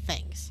 Amazing.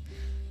 Thanks.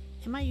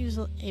 Am I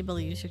able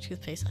to use your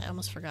toothpaste? I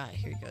almost forgot.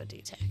 Here you go,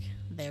 D-Tech.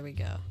 There we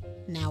go.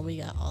 Now we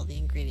got all the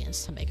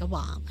ingredients to make a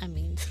bomb. I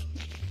mean,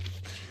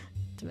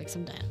 to make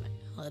some dynamite.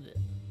 Let it.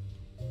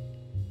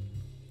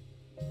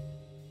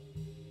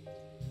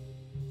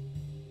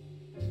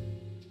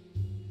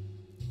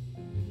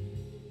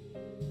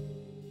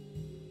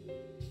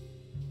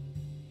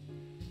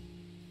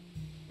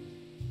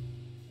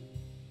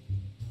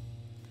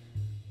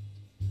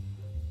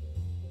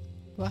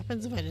 What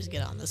happens if I just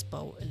get on this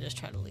boat and just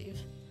try to leave?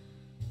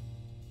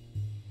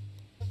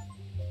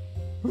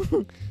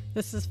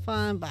 This is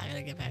fun, but I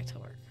gotta get back to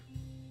work.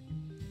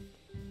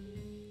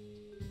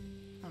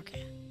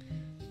 Okay.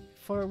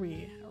 Before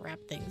we wrap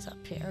things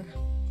up here,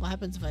 what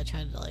happens if I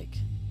try to, like...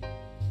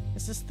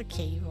 Is this the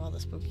cave where all the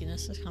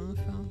spookiness is coming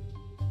from?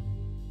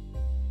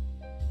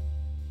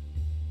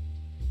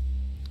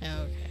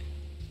 Okay.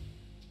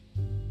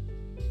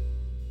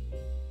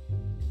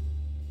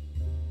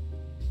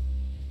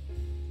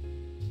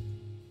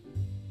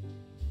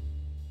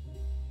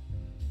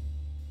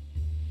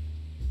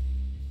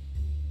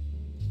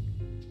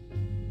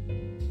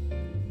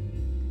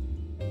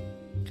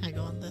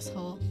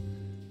 Hole.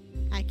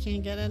 I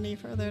can't get any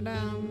further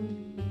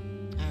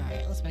down.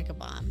 Alright, let's make a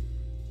bomb.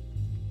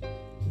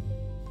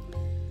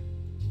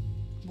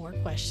 More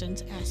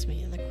questions. Ask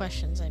me. The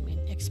questions, I mean,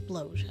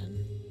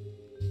 explosion.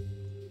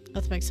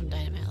 Let's make some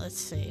dynamite. Let's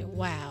see.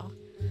 Wow.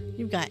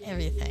 You've got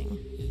everything.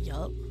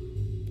 Yup.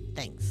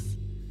 Thanks.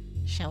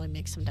 Shall we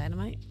make some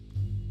dynamite?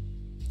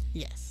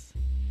 Yes.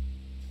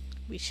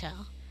 We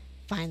shall.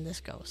 Find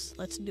this ghost.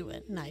 Let's do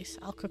it. Nice.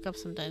 I'll cook up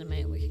some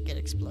dynamite and we can get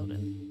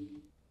exploding.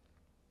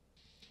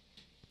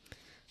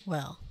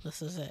 Well,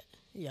 this is it.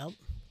 Yup.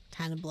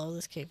 Time to blow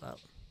this cave up.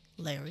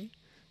 Larry,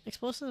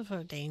 explosives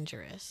are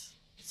dangerous.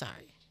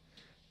 Sorry.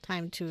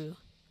 Time to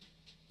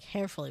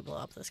carefully blow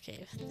up this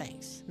cave.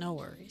 Thanks. No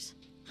worries.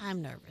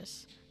 I'm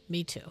nervous.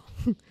 Me too.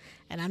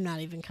 And I'm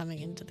not even coming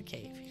into the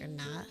cave. You're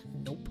not?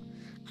 Nope.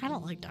 I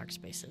don't like dark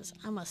spaces.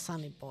 I'm a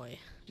sunny boy.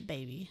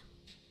 Baby.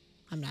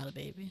 I'm not a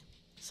baby.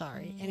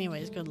 Sorry.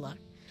 Anyways, good luck.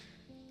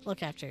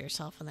 Look after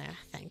yourself in there.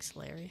 Thanks,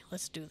 Larry.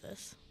 Let's do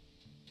this.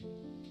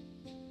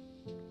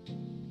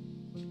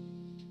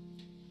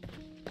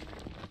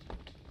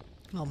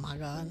 Oh my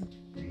god.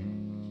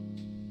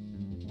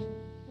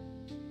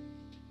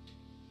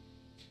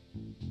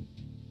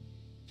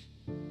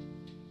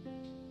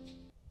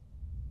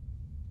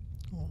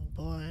 Oh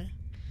boy.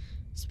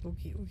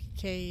 Spooky ooky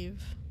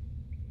cave.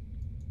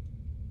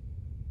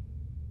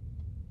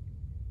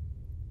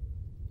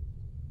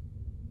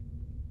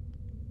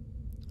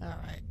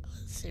 Alright,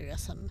 let's see. We got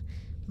some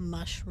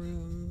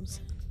mushrooms.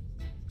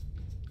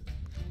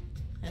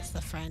 That's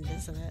the friend,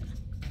 isn't it?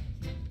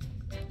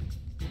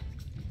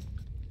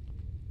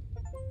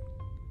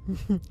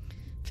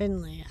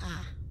 Finley,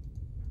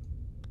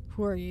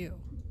 who are you?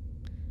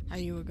 Are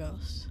you a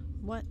ghost?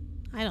 What?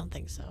 I don't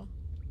think so.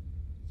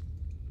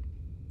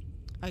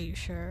 Are you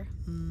sure?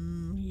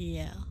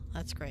 Yeah,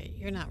 that's great.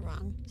 You're not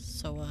wrong.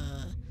 So,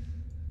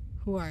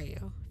 who are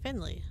you?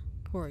 Finley.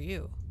 Who are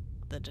you?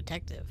 The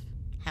detective.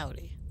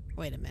 Howdy.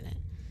 Wait a minute.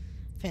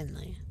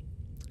 Finley.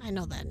 I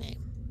know that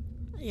name.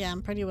 Yeah,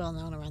 I'm pretty well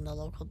known around the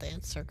local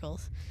dance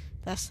circles.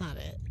 That's not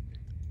it.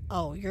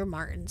 Oh, you're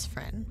Martin's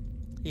friend.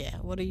 Yeah,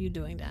 what are you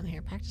doing down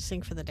here?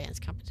 Practicing for the dance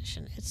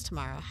competition. It's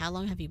tomorrow. How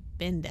long have you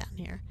been down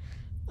here?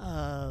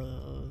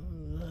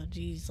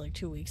 Geez, like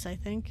 2 weeks, I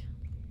think.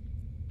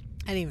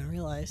 I didn't even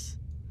realize.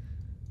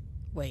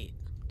 Wait,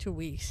 2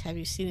 weeks. Have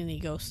you seen any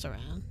ghosts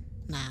around?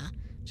 Nah,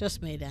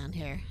 just me down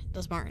here.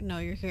 Does Martin know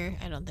you're here?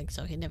 I don't think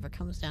so. He never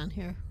comes down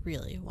here.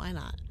 Really, why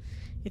not?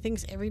 He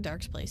thinks every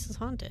dark place is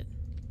haunted.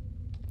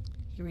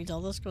 He reads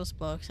all those ghost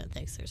books and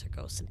thinks there's a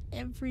ghost in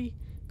every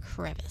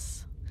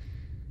crevice.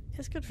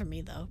 It's good for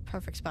me, though.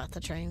 Perfect spot to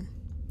train.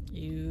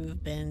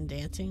 You've been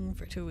dancing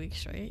for 2 weeks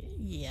straight?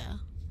 Yeah.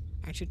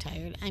 Aren't you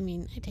tired? I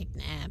mean, I take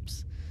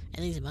naps.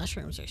 And these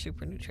mushrooms are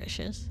super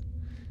nutritious.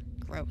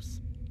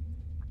 Gross.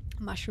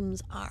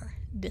 Mushrooms are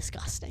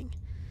disgusting.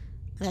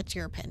 That's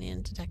your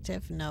opinion,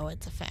 detective? No,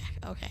 it's a fact.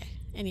 Okay.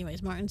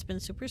 Anyways, Martin's been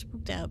super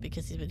spooked out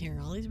because he's been hearing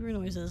all these weird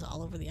noises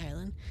all over the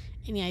island.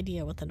 Any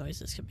idea what the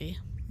noises could be?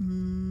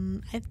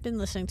 I've been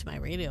listening to my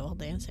radio while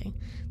dancing.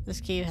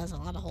 This cave has a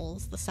lot of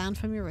holes. The sound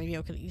from your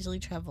radio could easily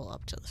travel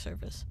up to the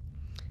surface.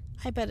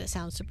 I bet it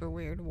sounds super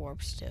weird,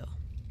 warps too.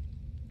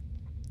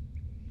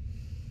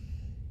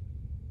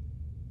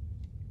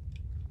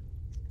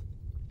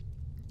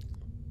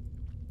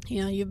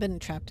 You know, you've been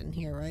trapped in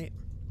here, right?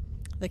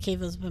 The cave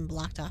has been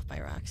blocked off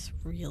by rocks.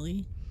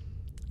 Really?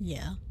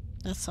 Yeah.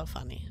 That's so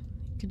funny.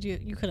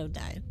 You could have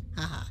died.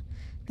 Haha.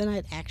 Then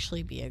I'd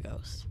actually be a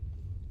ghost.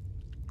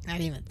 I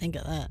didn't even think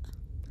of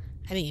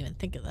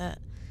that.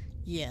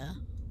 Yeah.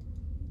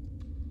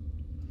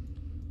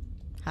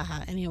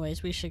 Haha.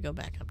 Anyways, we should go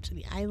back up to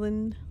the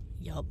island.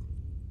 Yup.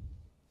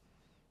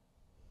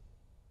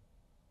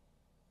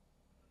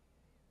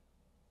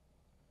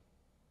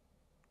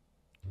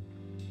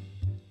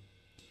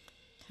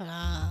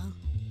 Ta-da.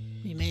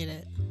 We made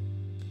it.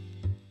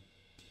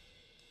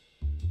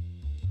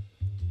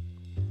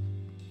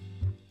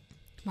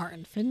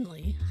 Martin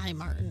Finley? Hi,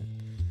 Martin.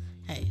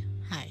 Hey,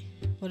 hi.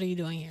 What are you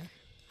doing here?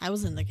 I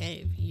was in the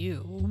cave. You?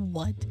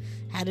 What?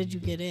 How did you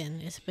get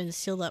in? It's been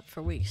sealed up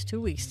for weeks. 2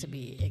 weeks to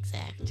be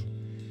exact.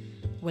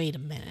 Wait a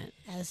minute.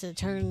 As it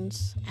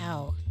turns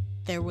out,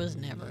 there was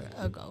never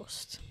a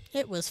ghost.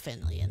 It was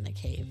Finley in the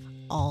cave.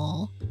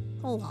 All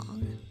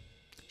along.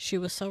 She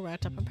was so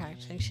wrapped up in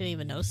practicing, she didn't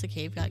even notice the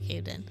cave got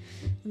caved in.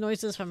 The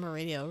noises from her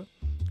radio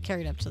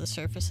carried up to the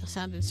surface and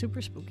sounded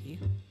super spooky.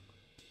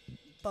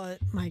 But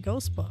my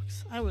ghost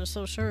books, I was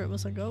so sure it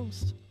was a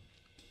ghost.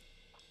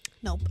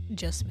 Nope,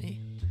 just me.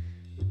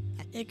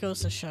 It goes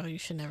to show you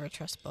should never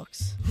trust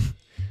books.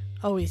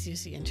 Always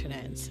use the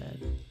internet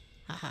instead.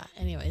 Haha.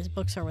 Anyways,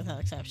 books are without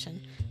exception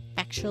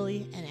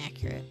factually and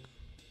accurate.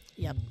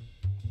 Yep.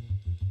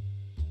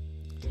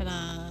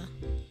 Ta-da!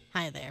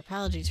 Hi there.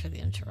 Apologies for the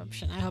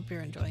interruption. I hope you're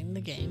enjoying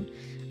the game.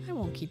 I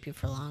won't keep you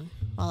for long.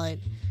 While I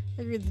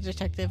agree with the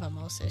detective on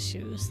most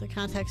issues, the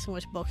context in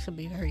which books can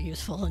be very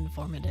useful and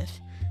informative.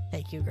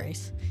 Thank you,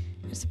 Grace.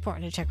 It's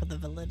important to check with the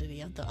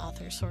validity of the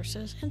author's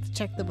sources and to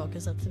check the book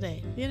is up to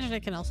date. The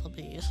internet can also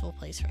be a useful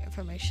place for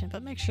information,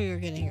 but make sure you're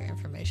getting your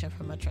information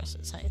from a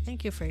trusted site.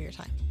 Thank you for your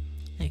time.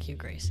 Thank you,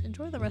 Grace.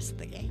 Enjoy the rest of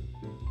the game.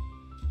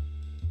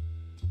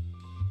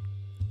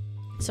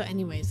 So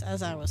anyways,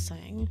 as I was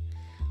saying,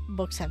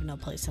 books have no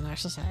place in our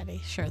society.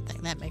 Sure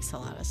thing. That makes a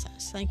lot of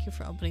sense. Thank you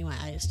for opening my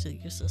eyes to the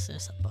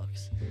uselessness of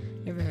books.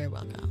 You're very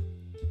welcome.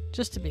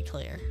 Just to be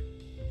clear,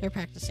 you're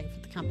practicing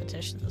for the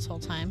competition this whole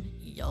time?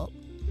 Yup.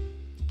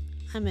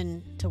 I'm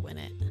in to win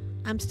it.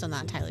 I'm still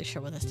not entirely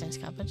sure what this dance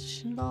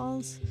competition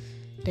involves.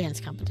 Dance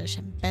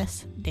competition.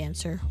 Best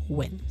dancer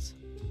wins.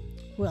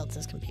 Who else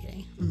is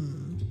competing?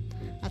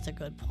 That's a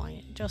good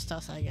point. Just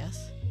us, I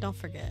guess. Don't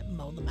forget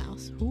Mo the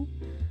Mouse. Who?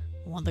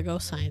 One of the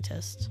ghost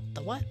scientists.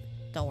 The what?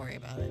 Don't worry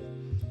about it.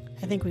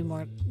 I think we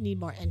need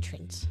more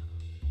entrants.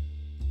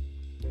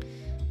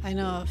 I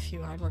know a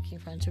few hardworking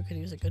friends who could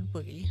use a good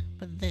boogie,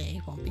 but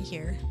they won't be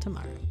here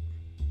tomorrow.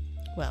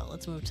 Well,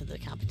 let's move to the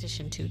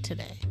competition too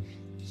today.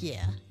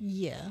 Yeah.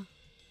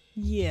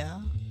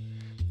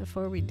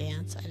 Before we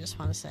dance, I just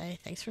want to say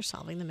thanks for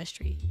solving the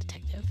mystery,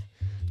 detective.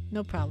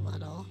 No problem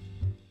at all.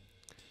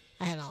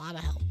 I had a lot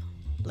of help.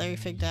 Larry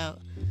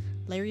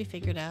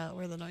figured out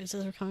where the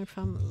noises were coming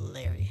from.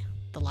 Larry.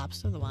 The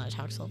lobster, the one that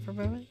talks over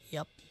everybody?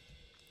 Yep.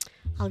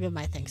 I'll give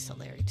my thanks to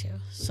Larry too.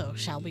 So,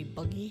 shall we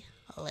boogie?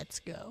 Let's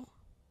go.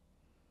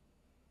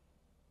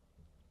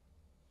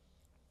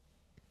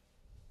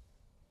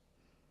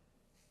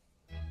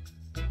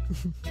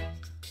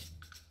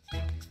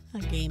 A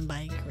game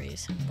by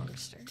Grace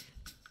Burster.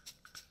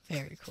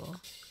 Very cool.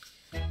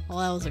 Well,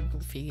 that was a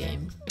goofy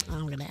game.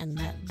 I'm going to end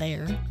that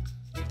there.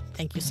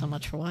 Thank you so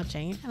much for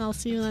watching, and I'll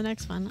see you in the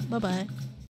next one. Bye-bye.